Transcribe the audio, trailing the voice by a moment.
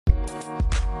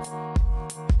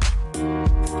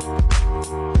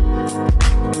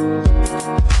Hey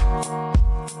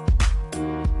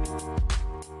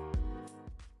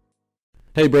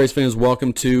Braves fans,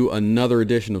 welcome to another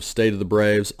edition of State of the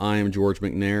Braves. I am George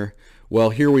McNair.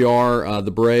 Well, here we are, the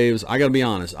Braves. I got to be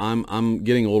honest, I'm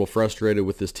getting a little frustrated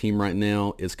with this team right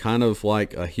now. It's kind of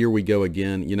like a here we go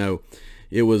again. You know,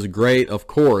 it was great, of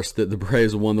course, that the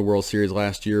Braves won the World Series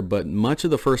last year, but much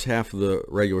of the first half of the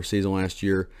regular season last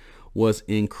year was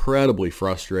incredibly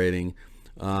frustrating.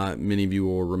 Many of you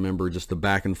will remember just the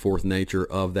back and forth nature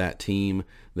of that team.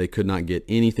 They could not get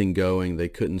anything going. They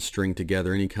couldn't string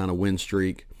together any kind of win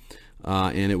streak.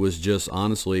 And it was just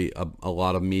honestly a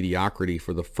lot of mediocrity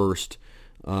for the first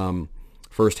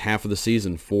half of the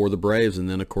season for the Braves. And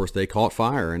then, of course, they caught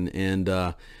fire. And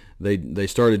they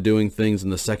started doing things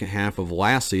in the second half of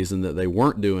last season that they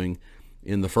weren't doing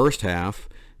in the first half.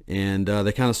 And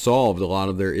they kind of solved a lot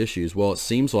of their issues. Well, it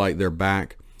seems like they're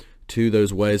back to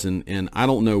those ways, and I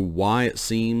don't know why it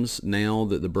seems now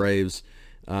that the Braves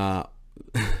are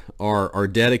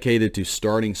dedicated to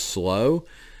starting slow.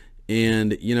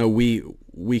 And you know,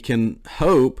 we can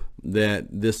hope that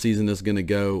this season is going to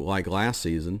go like last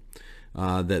season,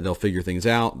 that they'll figure things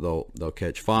out, they'll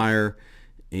catch fire,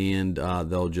 and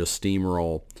they'll just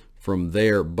steamroll from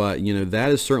there. But you know, that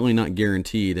is certainly not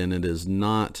guaranteed, and it is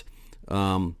not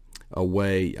a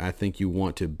way I think you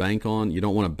want to bank on. You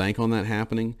don't want to bank on that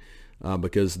happening.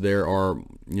 Because there are,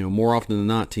 you know, more often than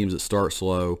not, teams that start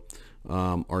slow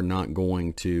are not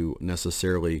going to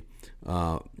necessarily,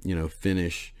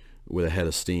 finish with a head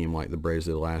of steam like the Braves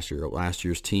did last year. Last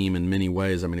year's team, in many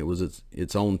ways, I mean, it was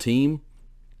its own team.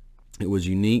 It was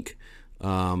unique.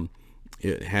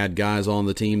 It had guys on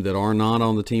the team that are not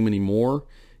on the team anymore.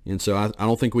 And so I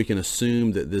don't think we can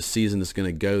assume that this season is going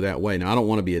to go that way. Now, I don't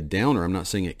want to be a downer. I'm not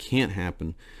saying it can't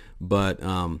happen, but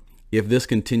if this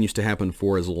continues to happen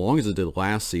for as long as it did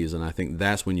last season, I think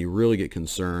that's when you really get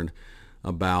concerned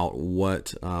about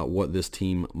what this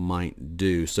team might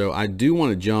do. So I do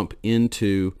want to jump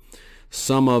into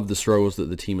some of the struggles that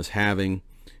the team is having,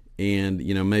 and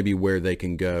you know, maybe where they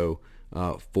can go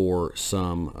for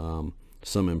some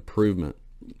improvement.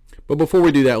 But before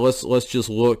we do that, let's just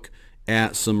look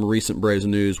at some recent Braves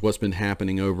news. What's been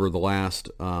happening over the last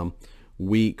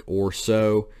week or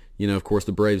so? You know, of course,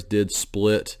 the Braves did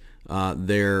split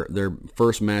their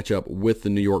first matchup with the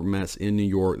New York Mets in New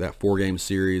York, that 4-game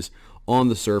series. On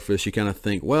the surface, you kind of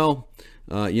think, well,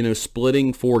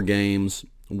 splitting 4 games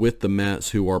with the Mets,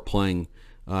 who are playing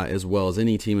as well as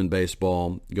any team in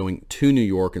baseball, going to New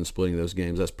York and splitting those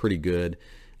games, that's pretty good.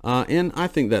 And I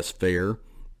think that's fair.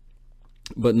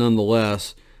 But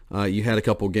nonetheless, you had a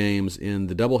couple games in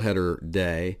the doubleheader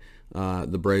day.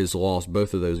 The Braves lost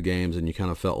both of those games, and you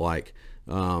kind of felt like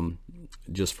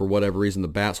just for whatever reason, the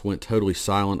bats went totally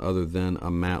silent other than a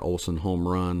Matt Olson home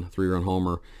run, 3-run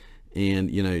homer.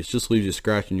 And, you know, it just leaves you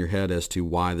scratching your head as to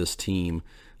why this team,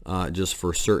 just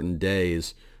for certain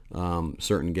days,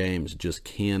 certain games, just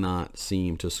cannot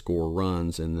seem to score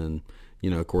runs. And then, you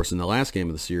know, of course, in the last game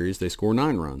of the series, they scored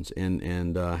 9 runs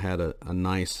and had a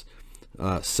nice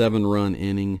 7-run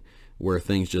inning where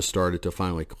things just started to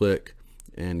finally click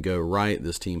and go right.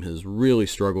 This team has really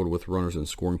struggled with runners in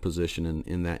scoring position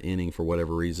in that inning for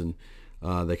whatever reason.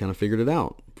 They kind of figured it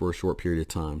out for a short period of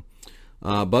time.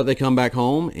 But they come back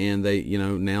home, and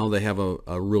now they have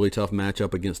a really tough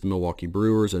matchup against the Milwaukee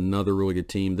Brewers, another really good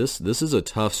team. This is a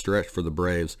tough stretch for the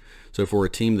Braves. So for a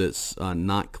team that's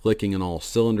not clicking in all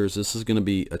cylinders, this is going to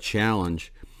be a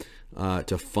challenge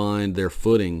to find their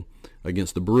footing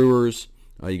against the Brewers.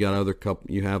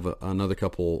 You have another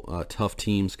couple tough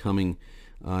teams coming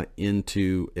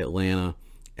into Atlanta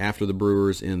after the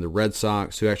Brewers, and the Red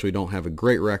Sox, who actually don't have a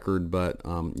great record, but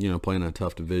playing in a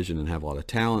tough division and have a lot of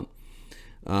talent.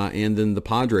 And then the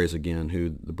Padres again, who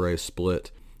the Braves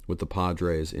split with the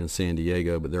Padres in San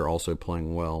Diego, but they're also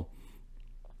playing well.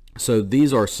 So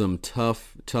these are some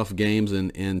tough games,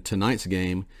 and tonight's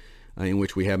game, in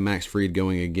which we have Max Fried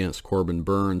going against Corbin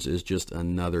Burnes, is just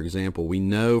another example. We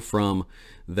know from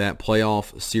that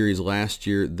playoff series last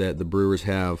year that the Brewers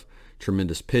have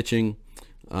tremendous pitching,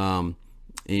 and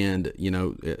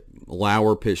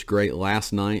Lauer pitched great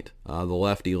last night. The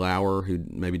lefty Lauer, who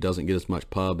maybe doesn't get as much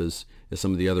pub as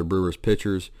some of the other Brewers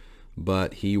pitchers,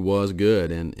 but he was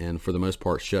good and for the most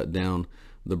part shut down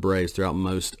the Braves throughout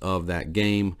most of that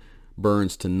game.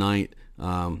 Burnes tonight,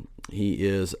 he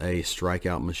is a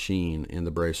strikeout machine, and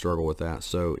the Braves struggle with that.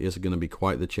 So it's going to be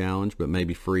quite the challenge, but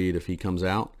maybe Fried, if he comes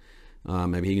out,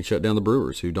 maybe he can shut down the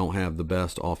Brewers, who don't have the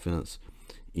best offense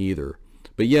either.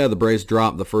 But yeah, the Braves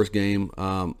dropped the first game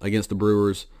against the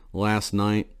Brewers last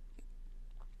night.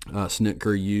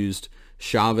 Snitker used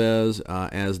Chavez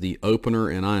as the opener,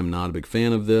 and I am not a big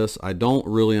fan of this. I don't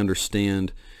really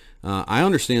understand I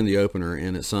understand the opener,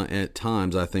 and at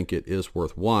times I think it is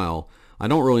worthwhile. I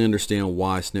don't really understand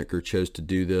why Snitker chose to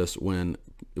do this when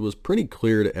it was pretty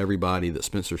clear to everybody that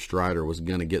Spencer Strider was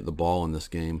going to get the ball in this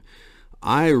game.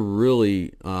 I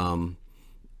really,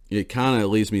 it kind of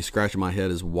leaves me scratching my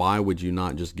head is why would you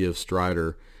not just give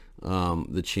Strider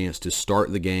the chance to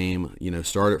start the game,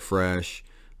 start it fresh.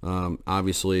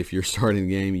 Obviously, if you're starting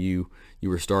the game, you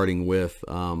were starting with,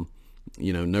 no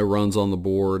runs on the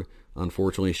board.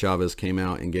 Unfortunately, Chavez came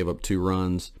out and gave up 2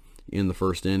 runs in the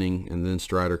first inning, and then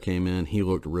Strider came in. He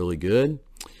looked really good.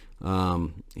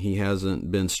 He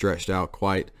hasn't been stretched out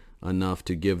quite enough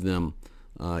to give them,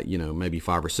 maybe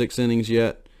 5 or 6 innings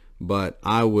yet. But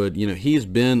I would, he's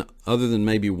been, other than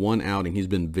maybe one outing, he's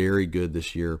been very good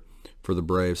this year for the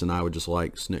Braves, and I would just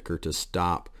like Snitker to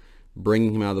stop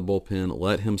bringing him out of the bullpen,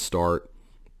 let him start.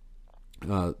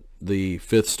 The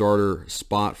 5th starter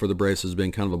spot for the Braves has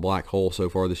been kind of a black hole so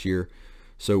far this year.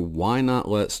 So why not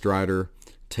let Strider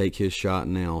take his shot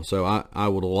now? So I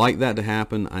would like that to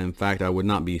happen. In fact, I would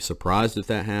not be surprised if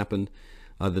that happened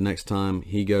the next time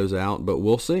he goes out, but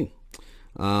we'll see.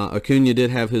 Acuna did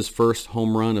have his first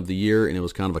home run of the year, and it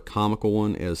was kind of a comical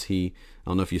one as I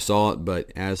don't know if you saw it,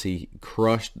 but as he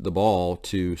crushed the ball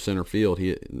to center field,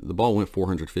 the ball went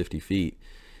 450 feet,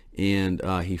 and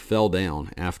he fell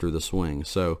down after the swing.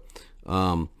 So,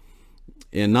 and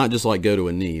not just like go to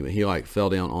a knee, but he fell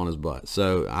down on his butt.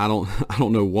 So I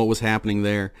don't know what was happening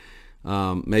there.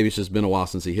 Maybe it's just been a while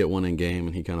since he hit one in game,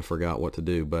 and he kind of forgot what to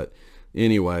do. But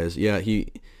anyways, yeah,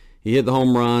 he hit the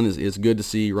home run. It's good to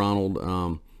see Ronald,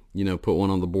 put one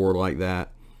on the board like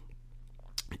that.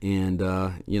 And,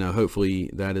 hopefully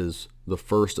that is the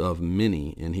first of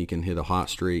many, and he can hit a hot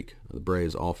streak. The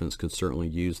Braves offense could certainly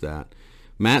use that.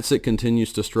 Matzik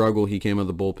continues to struggle. He came out of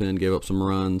the bullpen, gave up some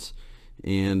runs,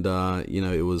 and,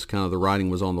 it was kind of the writing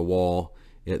was on the wall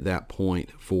at that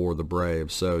point for the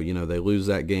Braves. So, they lose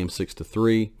that game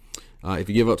 6-3. If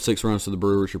you give up 6 runs to the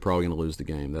Brewers, you're probably going to lose the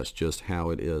game. That's just how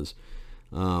it is.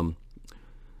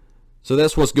 So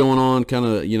that's what's going on, kind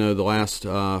of, the last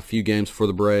few games for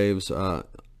the Braves.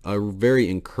 A very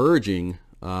encouraging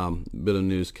bit of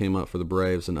news came up for the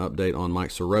Braves, an update on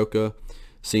Mike Soroka.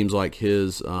 Seems like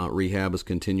his rehab is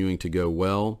continuing to go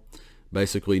well.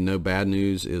 Basically, no bad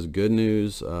news is good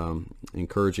news.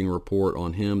 Encouraging report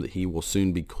on him that he will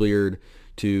soon be cleared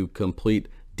to complete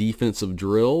defensive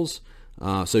drills.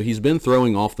 So he's been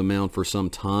throwing off the mound for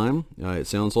some time, it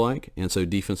sounds like. And so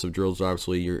defensive drills,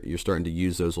 obviously, you're starting to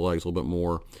use those legs a little bit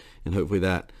more. And hopefully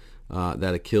that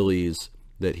Achilles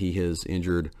that he has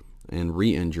injured and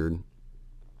re-injured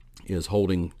is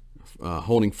holding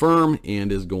firm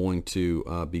and is going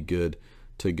to be good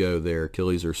to go there.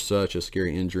 Achilles are such a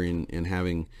scary injury, and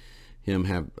having him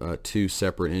have 2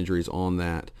 separate injuries on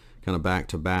that kind of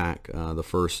back-to-back, the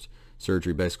first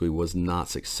surgery basically was not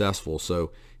successful.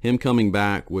 So him coming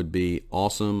back would be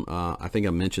awesome. I think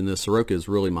I mentioned this. Soroka is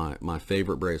really my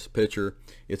favorite Braves pitcher.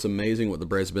 It's amazing what the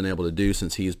Braves have been able to do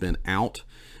since he's been out.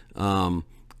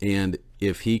 And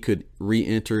if he could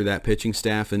re-enter that pitching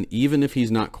staff, and even if he's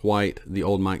not quite the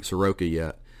old Mike Soroka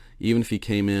yet, even if he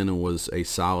came in and was a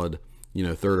solid,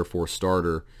 3rd or 4th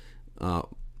starter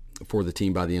for the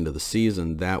team by the end of the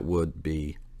season, that would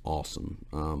be awesome.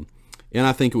 And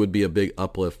I think it would be a big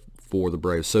uplift for the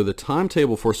Braves. So the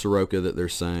timetable for Soroka that they're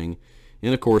saying,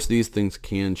 and of course these things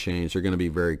can change. They're going to be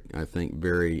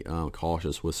very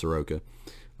cautious with Soroka.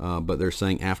 But they're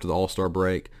saying after the All-Star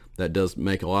break. That does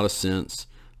make a lot of sense,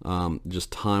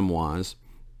 just time-wise.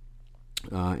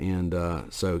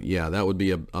 So, yeah, that would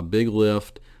be a big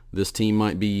lift. This team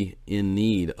might be in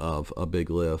need of a big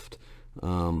lift.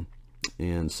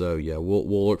 And so, yeah,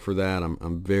 we'll look for that.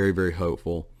 I'm very, very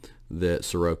hopeful that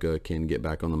Soroka can get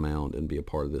back on the mound and be a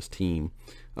part of this team.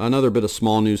 Another bit of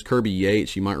small news, Kirby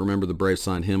Yates, you might remember the Braves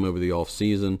signed him over the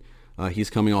offseason. He's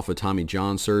coming off of Tommy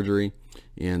John surgery,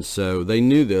 and so they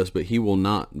knew this, but he will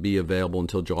not be available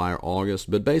until July or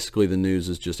August. But basically the news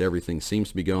is just everything seems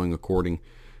to be going according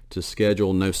to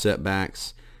schedule, no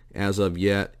setbacks as of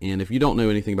yet. And if you don't know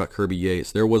anything about Kirby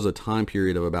Yates, there was a time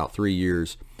period of about 3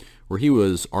 years where he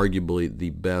was arguably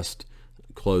the best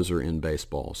closer in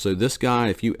baseball. So this guy,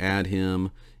 if you add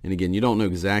him, and again, you don't know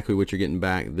exactly what you're getting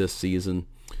back this season,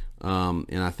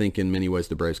 and I think in many ways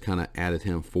the Braves kind of added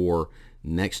him for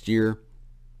next year,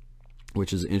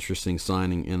 which is an interesting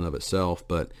signing in and of itself.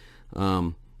 But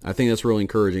I think that's really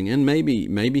encouraging, and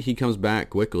maybe he comes back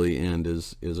quickly and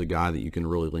is a guy that you can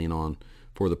really lean on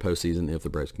for the postseason if the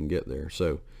Braves can get there.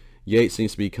 So Yates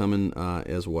seems to be coming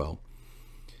as well.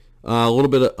 A little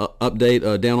bit of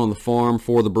update down on the farm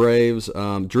for the Braves.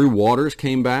 Drew Waters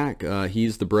came back.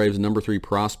 He's the Braves' number 3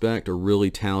 prospect, a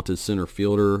really talented center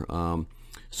fielder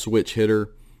switch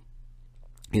hitter.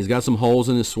 He's got some holes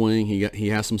in his swing. He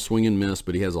has some swing and miss,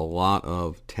 but he has a lot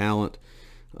of talent.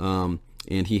 And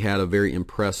he had a very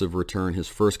impressive return. His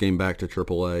first game back to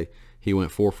AAA, he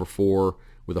went 4 for 4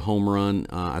 with a home run,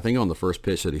 I think on the first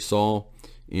pitch that he saw,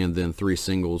 and then 3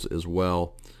 singles as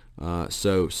well.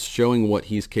 So showing what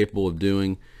he's capable of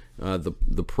doing.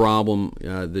 The problem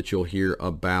that you'll hear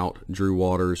about Drew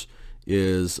Waters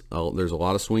is there's a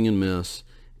lot of swing and miss,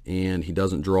 and he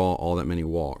doesn't draw all that many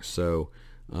walks. So,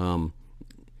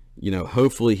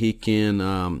 hopefully he can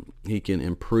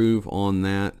improve on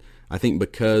that. I think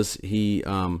because he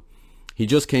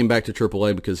just came back to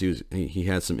AAA because he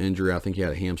had some injury. I think he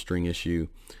had a hamstring issue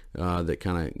that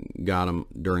kind of got him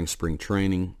during spring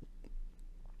training.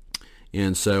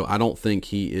 And so I don't think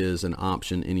he is an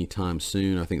option anytime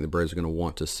soon. I think the Braves are going to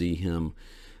want to see him,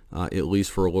 at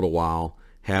least for a little while,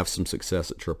 have some success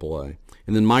at AAA.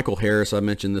 And then Michael Harris, I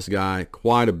mentioned this guy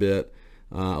quite a bit.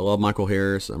 I love Michael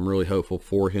Harris. I'm really hopeful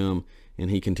for him,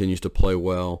 and he continues to play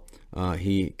well.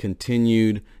 He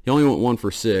only went 1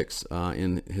 for 6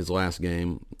 in his last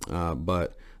game,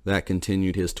 but that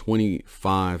continued his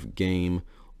 25-game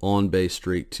on-base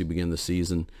streak to begin the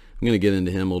season. I'm going to get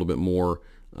into him a little bit more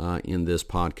in this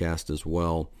podcast as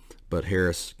well, but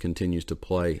Harris continues to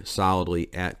play solidly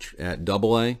at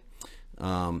AA,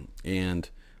 and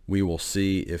we will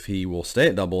see if he will stay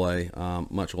at AA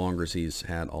much longer, as he's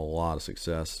had a lot of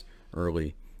success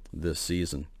early this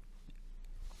season.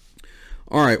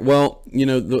 All right, well,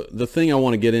 the thing I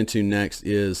want to get into next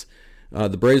is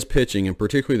the Braves pitching, and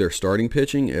particularly their starting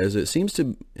pitching, as it seems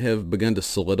to have begun to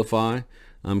solidify.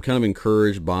 I'm kind of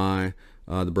encouraged by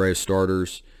the Braves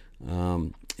starters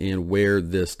and where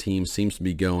this team seems to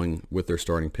be going with their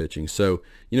starting pitching. So,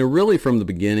 really from the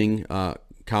beginning,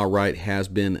 Kyle Wright has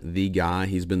been the guy.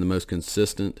 He's been the most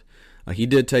consistent. He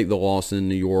did take the loss in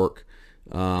New York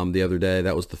the other day.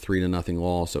 That was the 3-0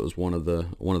 loss. It was one of the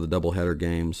doubleheader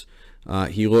games.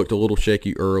 He looked a little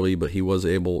shaky early, but he was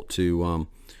able to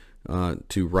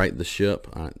right the ship.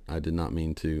 I did not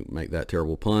mean to make that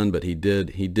terrible pun, but he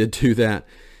did do that.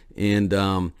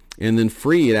 And then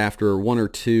Fried, after 1 or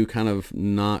 2 kind of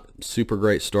not super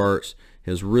great starts,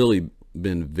 has really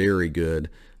been very good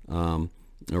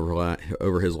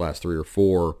over his last 3 or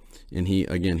 4. And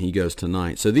he goes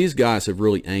tonight. So these guys have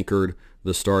really anchored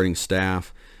the starting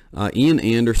staff. Ian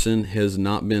Anderson has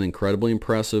not been incredibly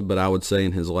impressive, but I would say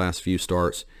in his last few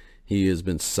starts he has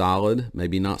been solid,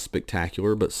 maybe not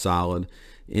spectacular, but solid.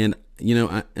 And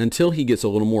until he gets a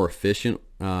little more efficient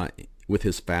with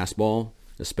his fastball,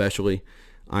 especially,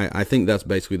 I think that's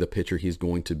basically the pitcher he's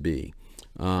going to be.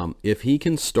 If he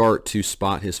can start to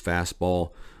spot his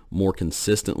fastball more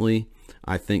consistently,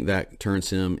 I think that turns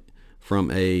him from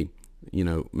a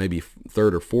maybe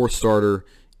 3rd or 4th starter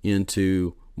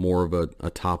into more of a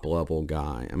top level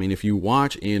guy. I mean, if you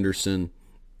watch Anderson,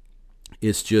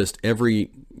 it's just every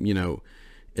maybe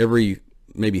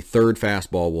 3rd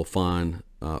fastball will find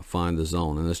the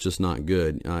zone, and that's just not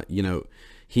good.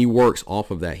 He works off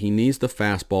of that. He needs the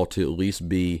fastball to at least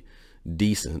be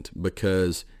decent,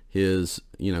 because his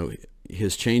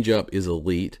changeup is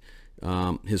elite.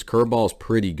 His curveball is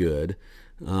pretty good,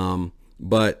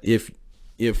 but if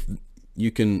you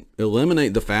can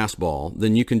eliminate the fastball,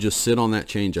 then you can just sit on that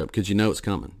changeup because it's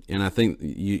coming. And I think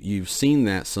you've seen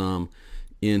that some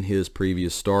in his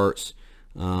previous starts.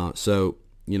 So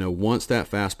once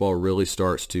that fastball really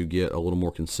starts to get a little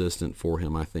more consistent for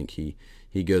him, I think he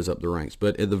goes up the ranks.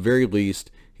 But at the very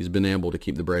least, he's been able to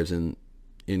keep the Braves in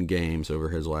games over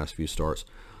his last few starts.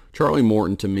 Charlie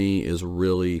Morton, to me, is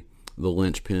really the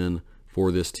linchpin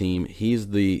for this team. He's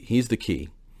the key.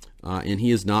 And he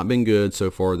has not been good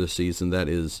so far this season. That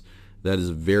is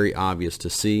very obvious to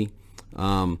see.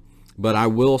 But I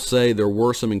will say there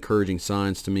were some encouraging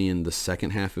signs to me in the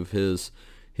second half of his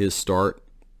start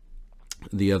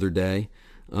the other day.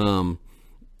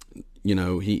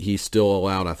 He still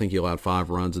allowed, I think he allowed 5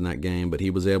 runs in that game, but he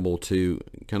was able to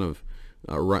kind of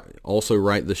also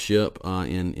right the ship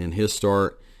in his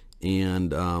start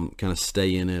and kind of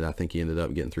stay in it. I think he ended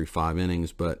up getting through 5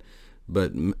 innings, but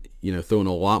throwing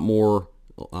a lot more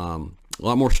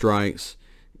strikes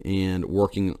and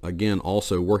working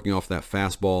off that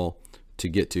fastball to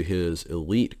get to his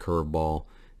elite curveball.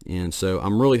 And so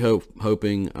I'm really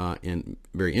hoping and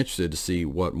very interested to see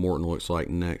what Morton looks like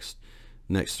next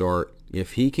start.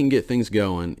 If he can get things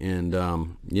going, and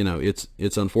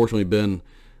it's unfortunately been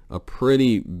a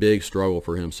pretty big struggle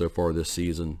for him so far this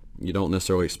season. You don't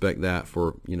necessarily expect that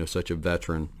for such a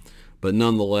veteran, but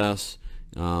nonetheless,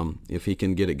 if he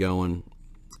can get it going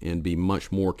and be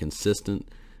much more consistent,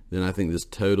 then I think this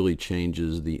totally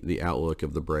changes the outlook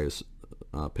of the Braves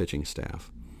pitching staff.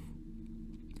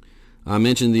 I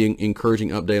mentioned the encouraging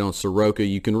update on Soroka.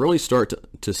 You can really start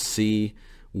to see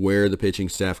where the pitching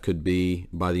staff could be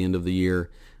by the end of the year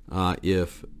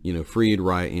if Fried,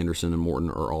 Wright, Anderson, and Morton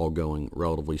are all going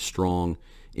relatively strong.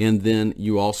 And then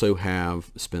you also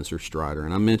have Spencer Strider.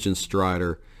 And I mentioned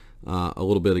Strider a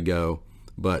little bit ago.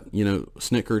 But,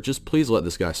 Snitker, just please let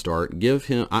this guy start. Give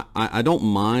him – I don't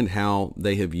mind how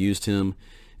they have used him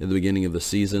at the beginning of the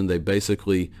season. They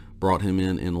basically brought him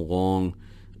in long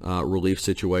relief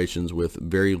situations with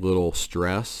very little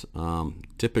stress.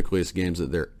 Typically it's games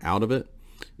that they're out of it,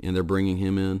 and they're bringing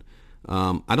him in.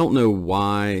 I don't know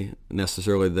why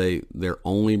necessarily they're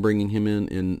only bringing him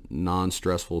in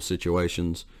non-stressful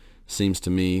situations. Seems to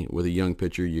me with a young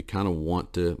pitcher, you kind of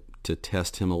want to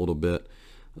test him a little bit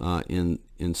in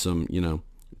some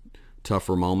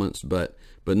tougher moments, but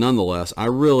nonetheless, I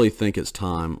really think it's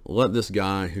time. Let this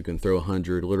guy who can throw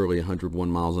 101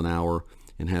 miles an hour,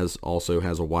 and also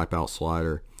has a wipeout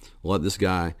slider. Let this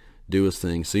guy do his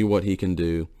thing, see what he can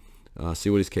do, see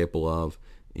what he's capable of,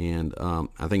 and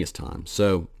I think it's time.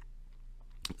 So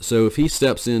if he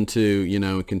steps into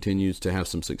and continues to have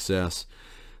some success,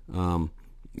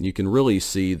 you can really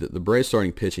see that the Braves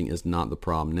starting pitching is not the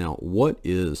problem. Now, what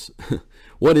is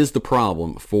the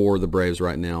problem for the Braves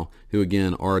right now, who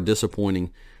again are a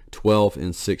disappointing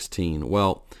 12-16?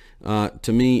 Well,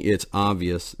 to me, it's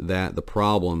obvious that the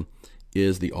problem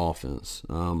is the offense.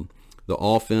 The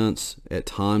offense at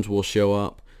times will show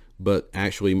up, but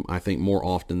actually, I think more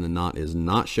often than not is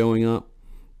not showing up.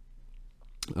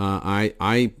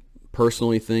 I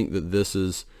personally think that this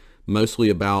is mostly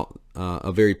about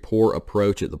a very poor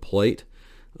approach at the plate.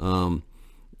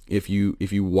 If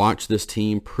you watch this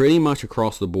team pretty much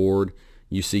across the board,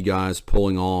 you see guys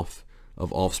pulling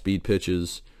off-speed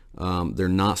pitches. They're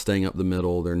not staying up the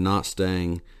middle. They're not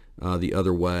staying the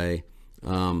other way.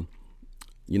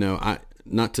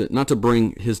 Not to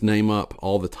bring his name up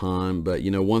all the time, but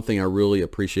one thing I really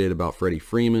appreciate about Freddie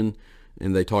Freeman,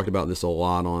 and they talked about this a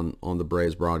lot on the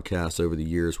Braves broadcast over the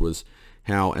years, was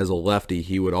how as a lefty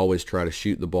he would always try to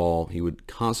shoot the ball. He would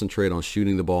concentrate on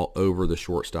shooting the ball over the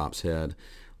shortstop's head,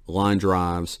 line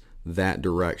drives that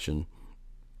direction.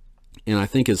 And I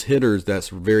think as hitters that's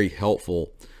very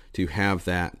helpful to have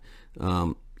that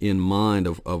in mind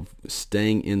of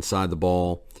staying inside the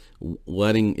ball,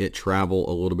 letting it travel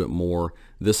a little bit more.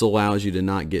 This allows you to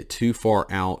not get too far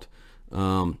out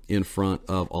in front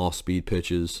of off-speed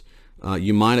pitches.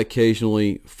 You might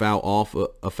occasionally foul off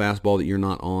a fastball that you're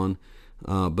not on,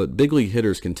 but big league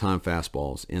hitters can time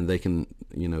fastballs, and they can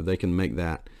make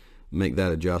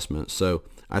that adjustment. So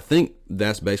I think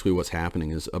that's basically what's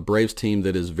happening is a Braves team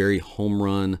that is very home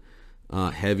run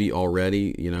heavy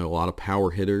already. A lot of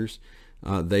power hitters.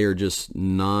 They are just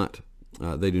not.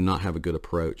 They do not have a good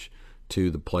approach to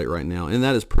the plate right now, and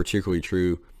that is particularly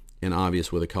true and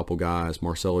obvious with a couple guys.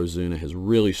 Marcell Ozuna has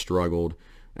really struggled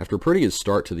after a pretty good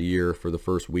start to the year. For the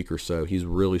first week or so, he's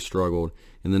really struggled,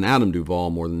 and then Adam Duvall,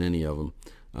 more than any of them,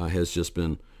 has just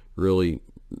been really,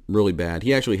 really bad.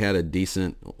 He actually had a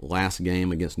decent last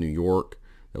game against New York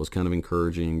that was kind of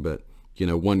encouraging, but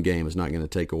one game is not going to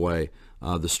take away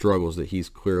the struggles that he's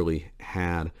clearly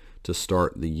had to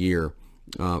start the year.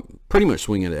 Pretty much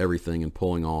swinging at everything and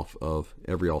pulling off of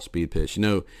every off-speed pitch.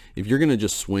 If you're going to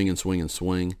just swing and swing and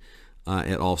swing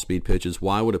at off-speed pitches,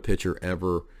 why would a pitcher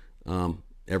ever throw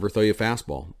you a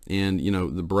fastball? And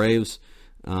the Braves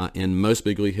and most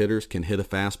big league hitters can hit a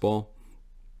fastball,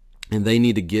 and they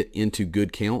need to get into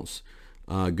good counts,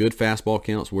 good fastball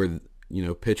counts where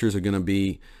pitchers are going to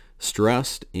be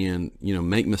stressed and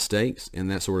make mistakes and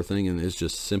that sort of thing. And it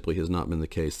just simply has not been the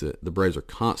case. That the Braves are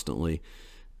constantly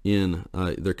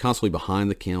they're constantly behind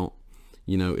the count.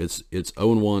 It's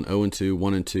 0-1, 0-2,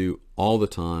 1-2 all the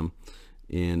time,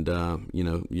 and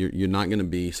you're not going to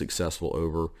be successful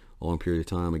over a long period of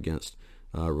time against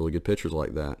really good pitchers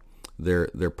like that.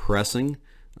 They're pressing,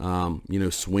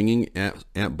 swinging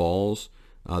at balls.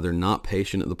 They're not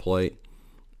patient at the plate.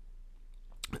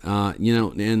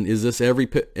 And is this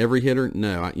every hitter?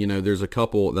 No. There's a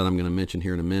couple that I'm going to mention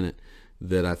here in a minute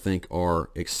that I think are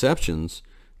exceptions.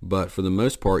 But for the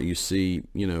most part, you see,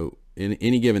 in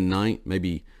any given night,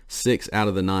 maybe 6 out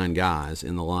of the 9 guys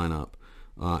in the lineup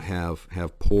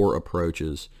have poor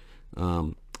approaches.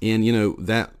 And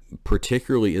that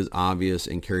particularly is obvious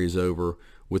and carries over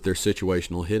with their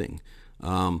situational hitting.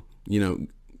 How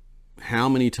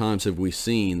many times have we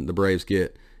seen the Braves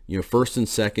get, first and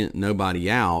second, nobody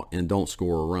out, and don't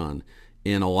score a run?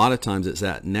 And a lot of times it's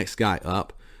that next guy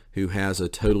up who has a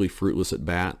totally fruitless at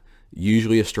bat,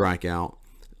 usually a strikeout.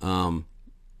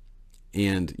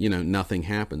 And nothing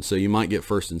happens. So you might get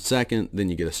first and second, then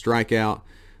you get a strikeout,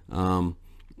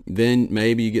 then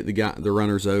maybe you get the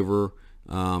runners over,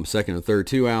 second and third,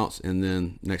 2 outs, and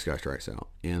then next guy strikes out,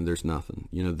 and there's nothing.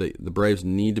 The Braves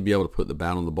need to be able to put the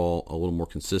bat on the ball a little more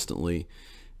consistently,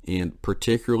 and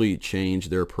particularly change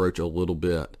their approach a little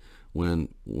bit when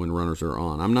runners are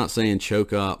on. I'm not saying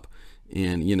choke up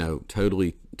and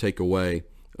totally take away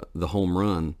the home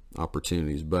run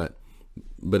opportunities, but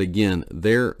again,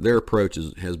 their approach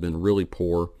has been really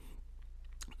poor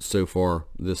so far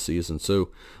this season. So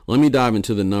let me dive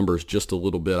into the numbers just a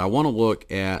little bit. I want to look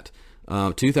at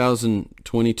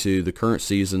 2022, the current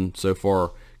season so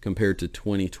far, compared to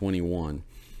 2021.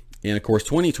 And of course,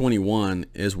 2021,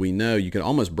 as we know, you can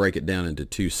almost break it down into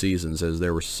 2 seasons, as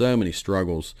there were so many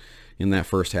struggles in that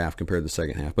first half compared to the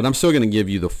second half. But I'm still going to give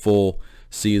you the full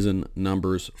season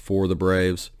numbers for the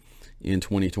Braves in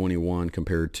 2021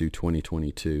 compared to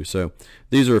 2022. So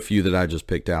these are a few that I just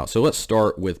picked out. So let's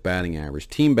start with batting average.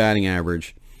 Team batting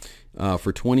average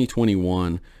for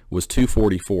 2021 was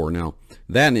 244. Now,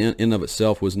 that in and of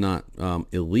itself was not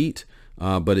elite,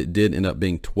 but it did end up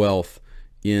being 12th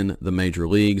in the major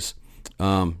leagues.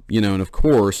 And of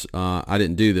course, I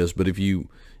didn't do this, but if you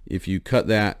cut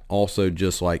that also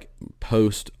just like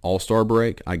post All-Star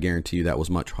break, I guarantee you that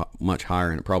was much higher,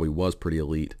 and it probably was pretty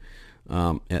elite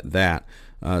at that.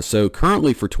 So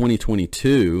currently for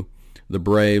 2022, the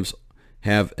Braves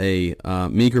have a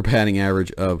meager batting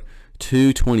average of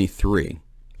 223.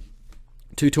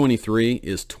 223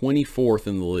 is 24th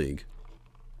in the league.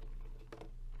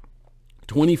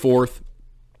 24th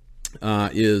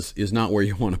is not where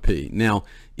you want to be. Now,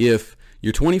 if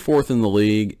you're 24th in the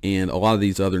league and a lot of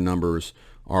these other numbers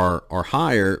are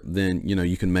higher, then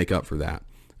you can make up for that.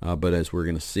 But as we're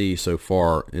going to see so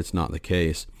far, it's not the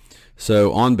case.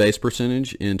 So on base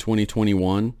percentage in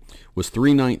 2021 was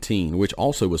 319, which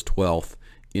also was 12th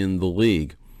in the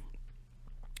league.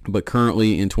 But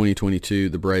currently in 2022,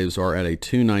 the Braves are at a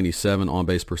 297 on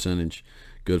base percentage,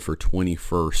 good for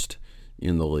 21st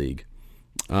in the league.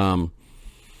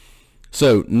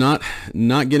 So not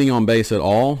getting on base at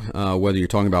all, whether you're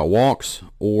talking about walks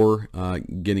or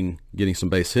getting some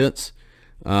base hits.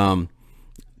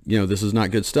 This is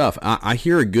not good stuff. I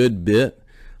hear a good bit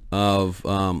of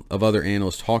other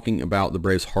analysts talking about the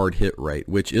Braves' hard hit rate,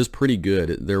 which is pretty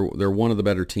good. They're one of the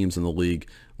better teams in the league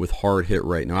with hard hit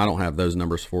rate. Now, I don't have those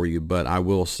numbers for you, but I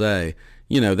will say,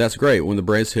 that's great. When the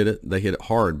Braves hit it, they hit it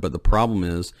hard. But the problem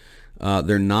is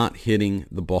they're not hitting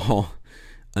the ball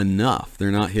enough.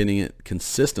 They're not hitting it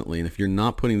consistently. And if you're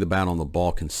not putting the bat on the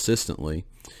ball consistently,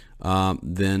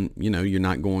 then, you're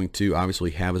not going to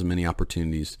obviously have as many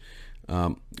opportunities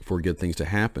for good things to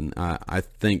happen. I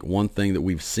think one thing that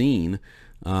we've seen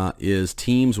is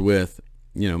teams with,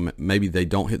 maybe they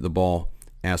don't hit the ball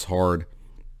as hard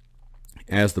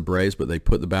as the Braves, but they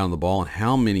put the bat on the ball. And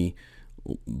how many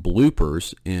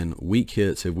bloopers and weak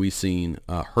hits have we seen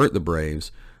hurt the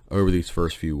Braves over these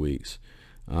first few weeks?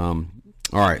 All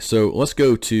right, so let's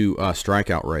go to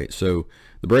strikeout rate. So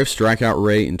the Braves strikeout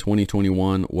rate in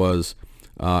 2021 was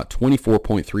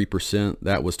 24.3%.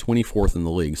 That was 24th in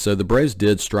the league. So the Braves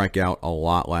did strike out a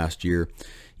lot last year.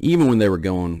 Even when they were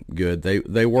going good,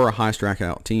 they were a high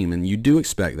strikeout team, and you do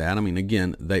expect that. I mean,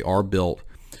 again, they are built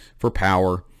for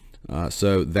power,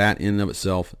 so that in and of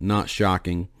itself, not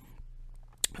shocking.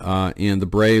 And the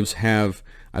Braves have,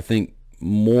 I think,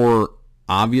 more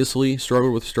obviously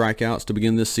struggled with strikeouts to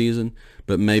begin this season,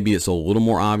 but maybe it's a little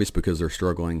more obvious because they're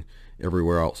struggling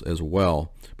everywhere else as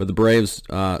well. But the Braves'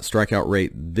 strikeout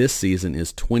rate this season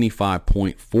is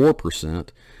 25.4%.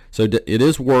 So it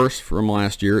is worse from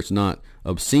last year. It's not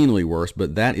obscenely worse,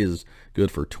 but that is good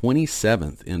for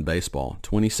 27th in baseball.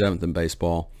 27th in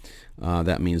baseball.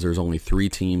 That means there's only 3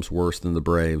 teams worse than the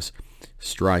Braves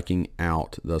striking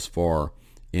out thus far.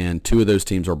 And 2 of those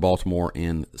teams are Baltimore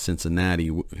and Cincinnati,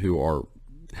 who are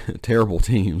terrible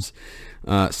teams.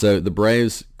 So the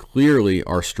Braves clearly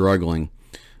are struggling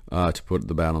to put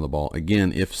the bat on the ball.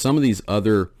 Again, if some of these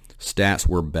other stats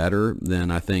were better,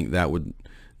 then I think that would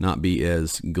not be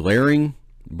as glaring,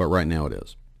 but right now it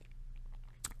is.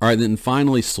 All right, then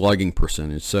finally slugging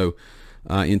percentage. So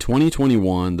in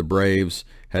 2021, the Braves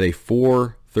had a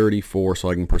 .434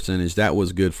 slugging percentage. That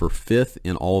was good for 5th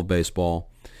in all of baseball.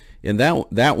 And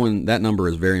that number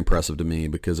is very impressive to me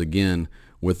because, again,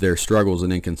 with their struggles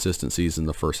and inconsistencies in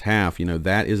the first half,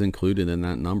 that is included in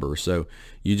that number. So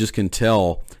you just can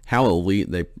tell how elite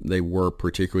they were,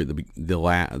 particularly the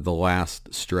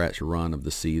last stretch run of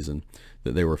the season,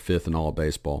 that they were 5th in all of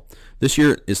baseball. This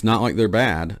year, it's not like they're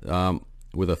bad.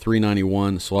 With a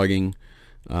 .391 slugging,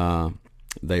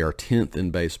 they are 10th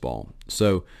in baseball.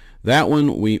 So that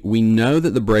one, we know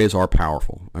that the Braves are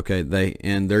powerful. Okay,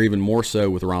 they're even more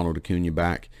so with Ronald Acuna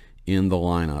back in the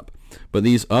lineup. But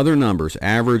these other numbers,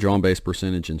 average on-base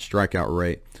percentage and strikeout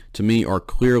rate, to me are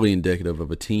clearly indicative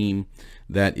of a team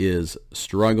that is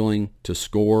struggling to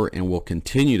score and will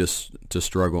continue to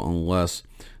struggle unless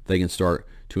they can start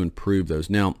to improve those.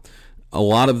 Now, a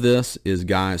lot of this is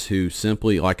guys who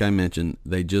simply, like I mentioned,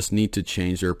 they just need to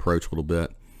change their approach a little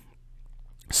bit,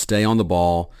 stay on the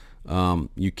ball.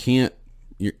 You can't,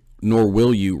 nor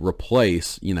will you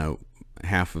replace,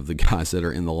 half of the guys that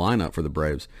are in the lineup for the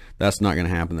Braves. That's not going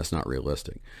to happen. That's not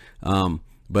realistic.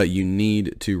 But you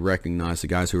need to recognize the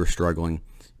guys who are struggling,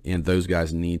 and those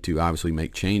guys need to obviously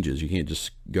make changes. You can't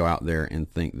just go out there and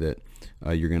think that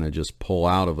you're going to just pull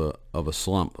out of a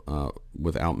slump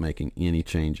without making any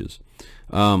changes.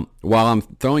 While I'm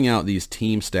throwing out these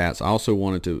team stats, I also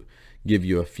wanted to give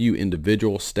you a few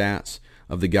individual stats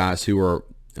of the guys who are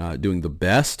doing the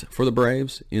best for the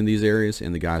Braves in these areas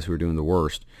and the guys who are doing the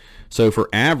worst. So for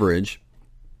average,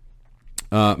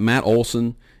 Matt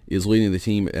Olson is leading the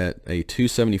team at a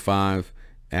 275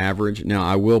 average. Now,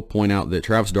 I will point out that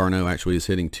Travis d'Arnaud actually is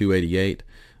hitting 288,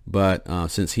 but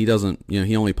since he doesn't,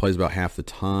 he only plays about half the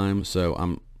time, so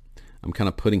I'm kind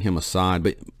of putting him aside.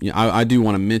 But I do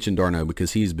want to mention d'Arnaud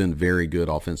because he's been very good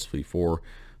offensively for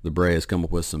the Braves, come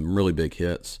up with some really big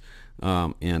hits,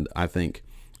 and I think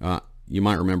you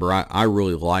might remember I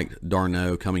really liked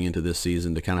d'Arnaud coming into this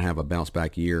season to kind of have a bounce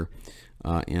back year,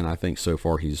 and I think so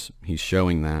far he's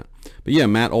showing that. But yeah,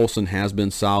 Matt Olson has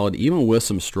been solid, even with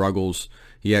some struggles.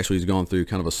 He actually has gone through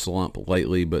kind of a slump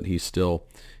lately, but he still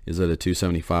is at a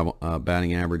 275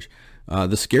 batting average.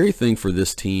 The scary thing for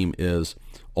this team is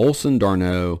Olson,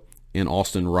 d'Arnaud, and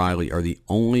Austin Riley are the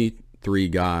only three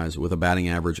guys with a batting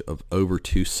average of over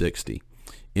 260,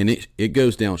 and it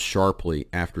goes down sharply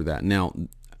after that. Now,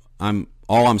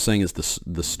 all I'm saying is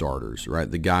the starters, right?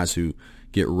 The guys who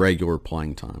get regular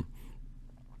playing time.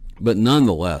 But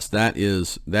nonetheless,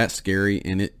 that's scary,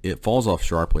 and it falls off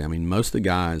sharply. I mean, most of the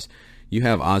guys, you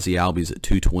have Ozzie Albies at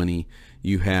 220,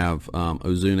 you have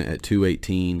Ozuna at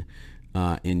 218,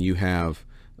 and you have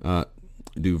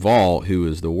Duvall, who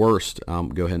is the worst.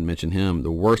 Go ahead and mention him,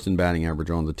 the worst in batting average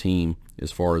on the team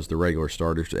as far as the regular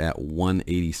starters at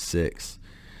 186.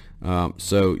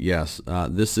 So yes,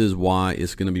 this is why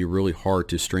it's going to be really hard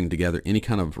to string together any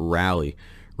kind of rally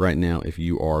right now if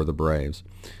you are the Braves.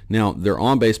 Now, their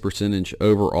on-base percentage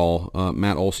overall,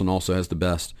 Matt Olson also has the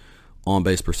best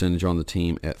on-base percentage on the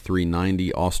team at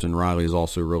 390. Austin Riley is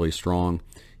also really strong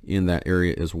in that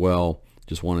area as well.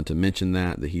 Just wanted to mention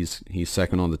that he's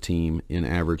second on the team in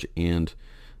average and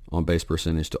on-base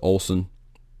percentage to Olson.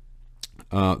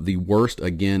 The worst,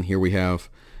 again, here we have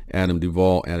Adam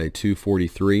Duvall at a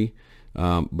 243,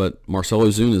 but Marcell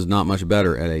Ozuna is not much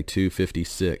better at a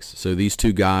 256. So these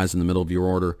two guys in the middle of your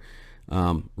order,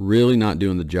 really not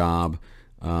doing the job.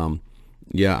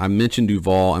 Yeah, I mentioned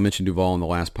Duvall in the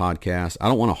last podcast. I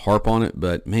don't want to harp on it,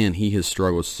 but man, he has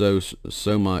struggled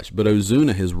so much. But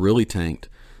Ozuna has really tanked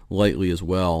lately as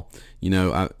well.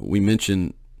 We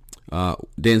mentioned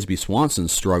Dansby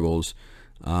Swanson's struggles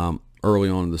early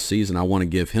on in the season. I want to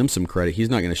give him some credit. He's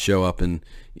not going to show up in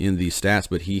these stats,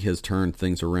 but he has turned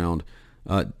things around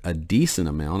a decent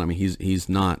amount. I mean, he's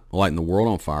not lighting the world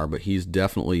on fire, but he's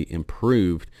definitely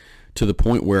improved to the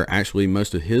point where actually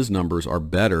most of his numbers are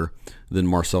better than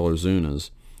Marcell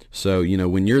Ozuna's. So,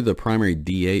 when you're the primary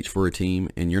DH for a team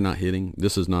and you're not hitting,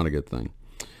 this is not a good thing.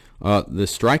 The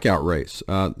strikeout rates,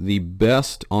 the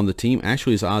best on the team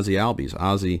actually is Ozzie Albies.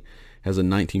 Ozzie has a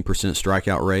 19%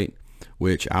 strikeout rate,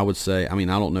 which I would say, I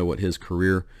don't know what his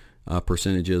career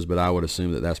percentage is, but I would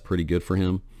assume that that's pretty good for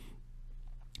him.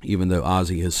 Even though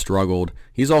Ozzie has struggled,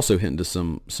 he's also hit into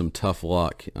some tough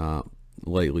luck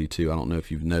lately too. I don't know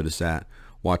if you've noticed that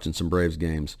watching some Braves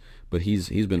games, but he's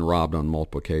been robbed on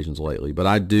multiple occasions lately. But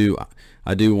I do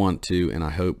want to, and I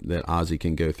hope that Ozzie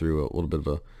can go through a little bit of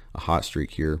a hot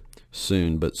streak here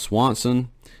soon. But Swanson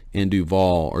and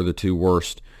Duvall are the two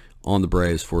worst on the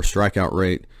Braves for strikeout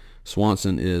rate.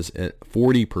 Swanson is at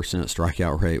 40%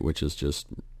 strikeout rate, which is just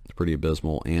pretty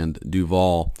abysmal, and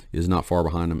Duvall is not far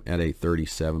behind him at a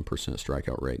 37%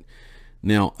 strikeout rate.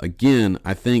 Now, again,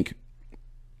 I think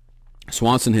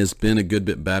Swanson has been a good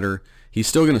bit better. He's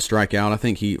still going to strike out. I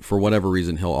think for whatever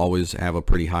reason, he'll always have a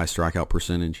pretty high strikeout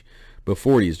percentage, but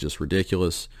 40 is just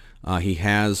ridiculous. He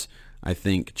has, I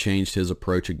think, changed his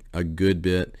approach a good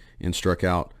bit and struck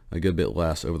out a good bit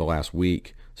less over the last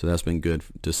week. So that's been good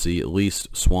to see. At least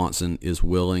Swanson is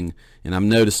willing, and I've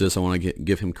noticed this. I want to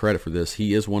give him credit for this.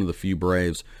 He is one of the few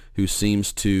Braves who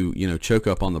seems to, choke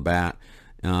up on the bat,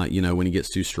 when he gets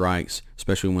two strikes,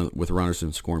 especially with runners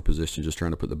in scoring position, just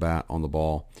trying to put the bat on the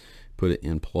ball, put it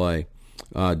in play.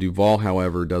 Duvall,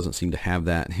 however, doesn't seem to have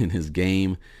that in his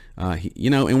game.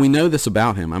 And we know this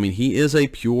about him. I mean, he is a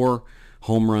pure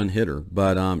home run hitter,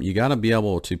 but you got to be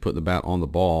able to put the bat on the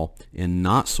ball and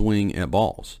not swing at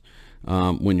balls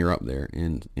when you're up there.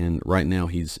 And right now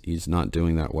he's not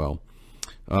doing that well.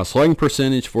 Slugging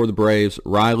percentage for the Braves,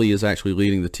 Riley is actually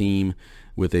leading the team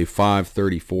with a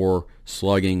 .534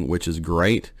 slugging, which is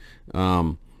great.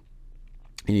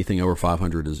 Anything over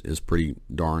 500 is pretty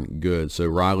darn good. So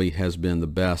Riley has been the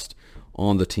best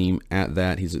on the team at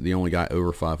that. He's the only guy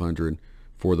over 500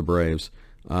 for the Braves.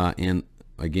 And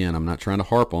again, I'm not trying to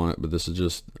harp on it, but this is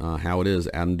just how it is.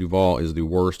 Adam Duvall is the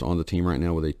worst on the team right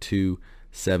now with a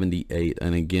 .278.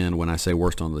 And again, when I say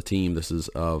worst on the team, this is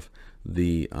of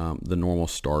the normal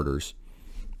starters.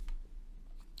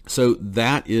 So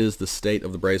that is the state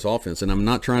of the Braves offense. And I'm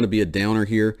not trying to be a downer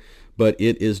here, but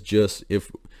it is just,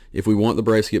 if we want the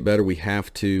Braves to get better, we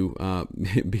have to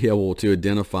be able to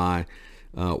identify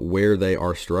where they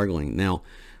are struggling. Now,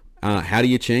 how do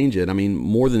you change it? I mean,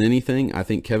 more than anything, I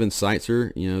think Kevin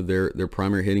Seitzer, their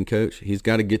primary hitting coach, he's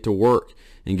got to get to work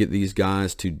and get these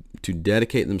guys to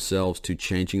dedicate themselves to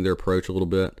changing their approach a little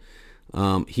bit.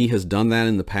 He has done that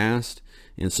in the past,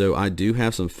 and so I do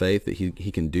have some faith that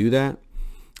he can do that.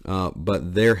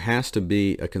 But there has to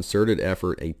be a concerted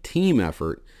effort, a team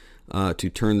effort, to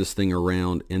turn this thing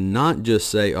around and not just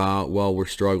say, well, we're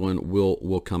struggling,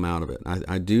 we'll come out of it.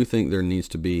 I do think there needs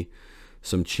to be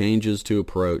some changes to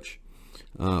approach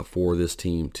for this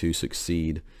team to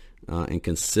succeed and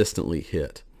consistently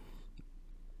hit.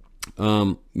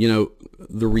 The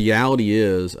reality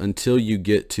is, until you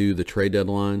get to the trade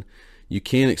deadline, you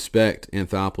can't expect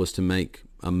Anthopoulos to make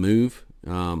a move.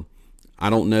 I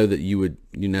don't know that you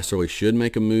necessarily should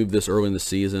make a move this early in the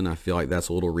season. I feel like that's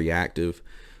a little reactive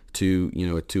to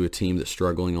a team that's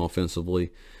struggling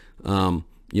offensively.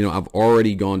 I've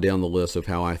already gone down the list of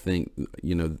how I think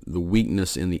the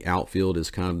weakness in the outfield is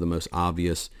kind of the most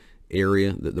obvious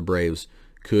area that the Braves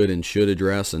could and should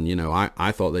address. And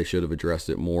I thought they should have addressed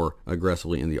it more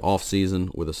aggressively in the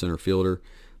offseason with a center fielder.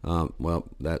 Well,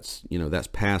 that's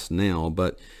past now.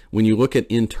 But when you look at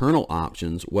internal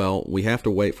options, well, we have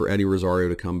to wait for Eddie Rosario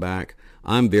to come back.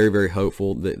 I'm very, very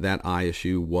hopeful that eye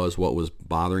issue was what was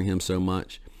bothering him so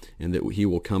much, and that he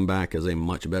will come back as a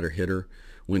much better hitter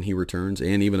when he returns,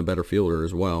 and even a better fielder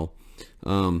as well.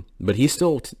 But he's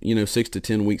still 6 to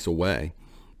 10 weeks away.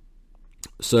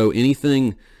 So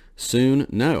anything soon?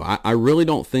 No, I really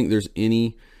don't think there's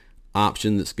any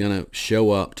option that's going to show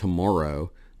up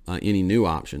tomorrow. Any new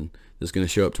option that's going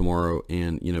to show up tomorrow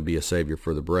and be a savior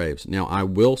for the Braves. Now, I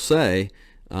will say,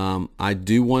 I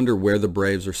do wonder where the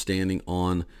Braves are standing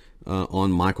on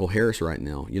Michael Harris right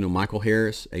now. Michael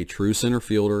Harris, a true center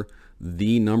fielder,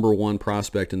 the number one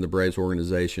prospect in the Braves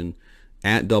organization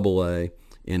at Double-A,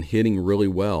 and hitting really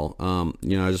well. I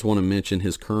just want to mention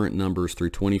his current numbers through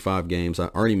 25 games. I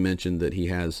already mentioned that he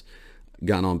has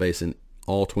gotten on base in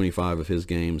all 25 of his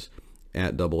games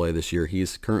at Double-A this year.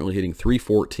 He's currently hitting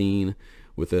 .314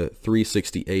 with a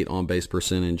 .368 on base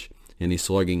percentage, and he's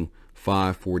slugging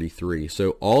 .543.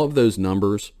 So all of those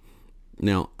numbers,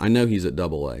 now I know he's at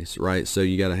Double-A, right? So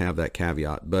you got to have that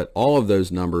caveat, but all of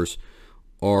those numbers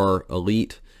are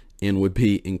elite and would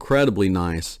be incredibly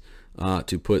nice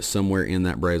to put somewhere in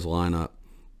that Braves lineup.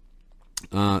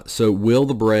 So will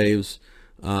the Braves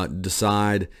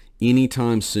decide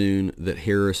anytime soon that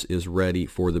Harris is ready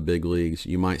for the big leagues?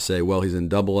 You might say, well, he's in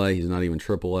Double-A, he's not even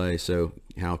Triple-A, so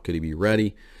how could he be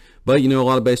ready? But a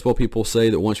lot of baseball people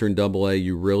say that once you're in Double-A,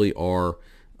 you really are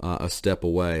a step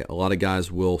away. A lot of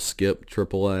guys will skip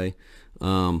Triple-A.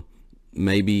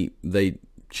 Maybe they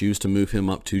choose to move him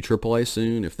up to Triple-A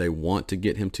soon if they want to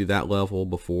get him to that level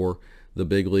before the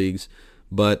big leagues.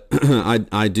 But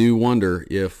I do wonder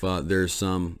if there's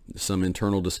some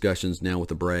internal discussions now with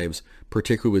the Braves,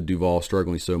 particularly with Duvall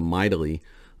struggling so mightily,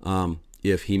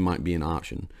 if he might be an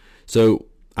option. So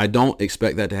I don't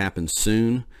expect that to happen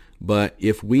soon, but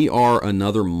if we are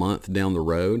another month down the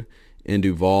road and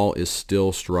Duvall is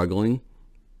still struggling,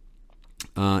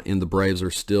 and the Braves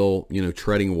are still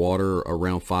treading water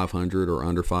around 500 or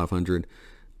under 500,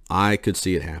 I could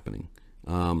see it happening.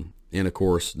 And of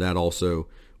course, that also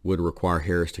would require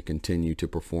Harris to continue to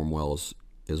perform well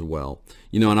as well.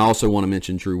 And I also want to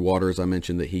mention Drew Waters. I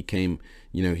mentioned that he came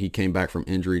back from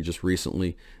injury just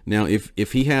recently. Now,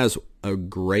 if he has a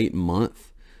great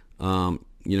month,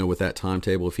 with that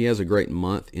timetable, if he has a great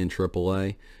month in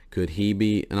AAA, could he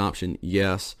be an option?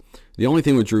 Yes. The only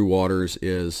thing with Drew Waters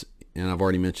is, and I've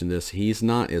already mentioned this, he's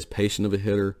not as patient of a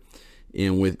hitter.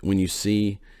 And when you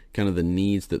see kind of the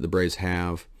needs that the Braves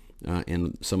have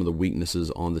and some of the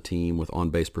weaknesses on the team with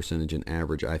on-base percentage and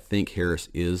average, I think Harris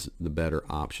is the better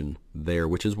option there,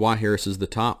 which is why Harris is the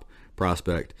top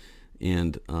prospect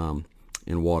and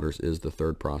Waters is the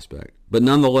third prospect. But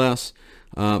nonetheless,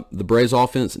 the Braves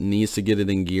offense needs to get it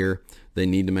in gear. They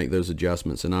need to make those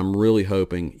adjustments, and I'm really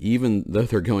hoping, even though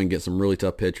they're going to get some really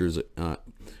tough pitchers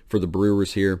for the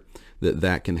Brewers here,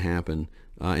 that can happen.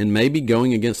 And maybe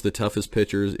going against the toughest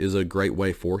pitchers is a great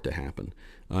way for it to happen.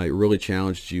 It really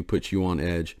challenges you, puts you on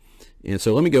edge. And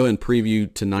so let me go ahead and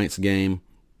preview tonight's game.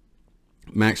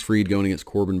 Max Fried going against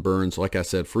Corbin Burns. Like I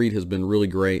said, Fried has been really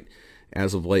great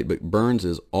as of late, but Burns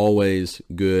is always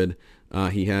good.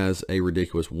 He has a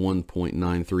ridiculous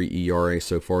 1.93 ERA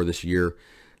so far this year.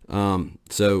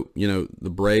 So, the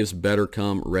Braves better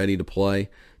come ready to play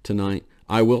tonight.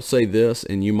 I will say this,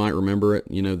 and you might remember it,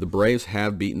 the Braves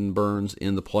have beaten Burns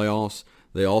in the playoffs.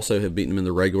 They also have beaten him in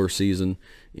the regular season,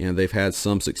 and they've had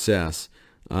some success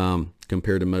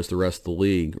compared to most of the rest of the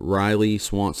league. Riley,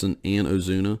 Swanson, and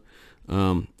Ozuna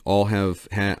all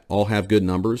have good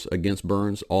numbers against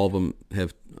Burns. All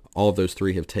of those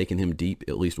three have taken him deep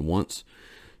at least once.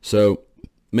 So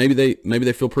maybe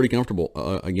they feel pretty comfortable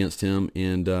against him,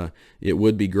 and it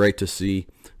would be great to see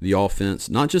the offense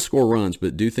not just score runs,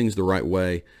 but do things the right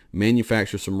way,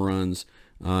 manufacture some runs,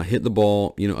 hit the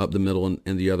ball, up the middle and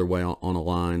the other way on a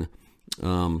line,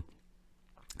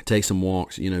 take some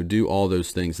walks, do all those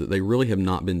things that they really have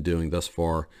not been doing thus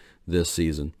far this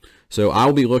season. So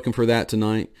I'll be looking for that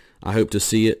tonight. I hope to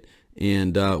see it,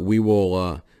 and we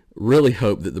will really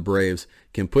hope that the Braves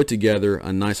can put together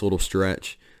a nice little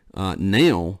stretch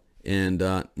now, and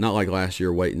not like last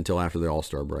year, wait until after the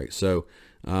All-Star break. So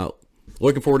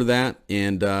looking forward to that,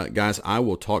 and guys, I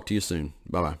will talk to you soon.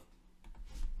 Bye-bye.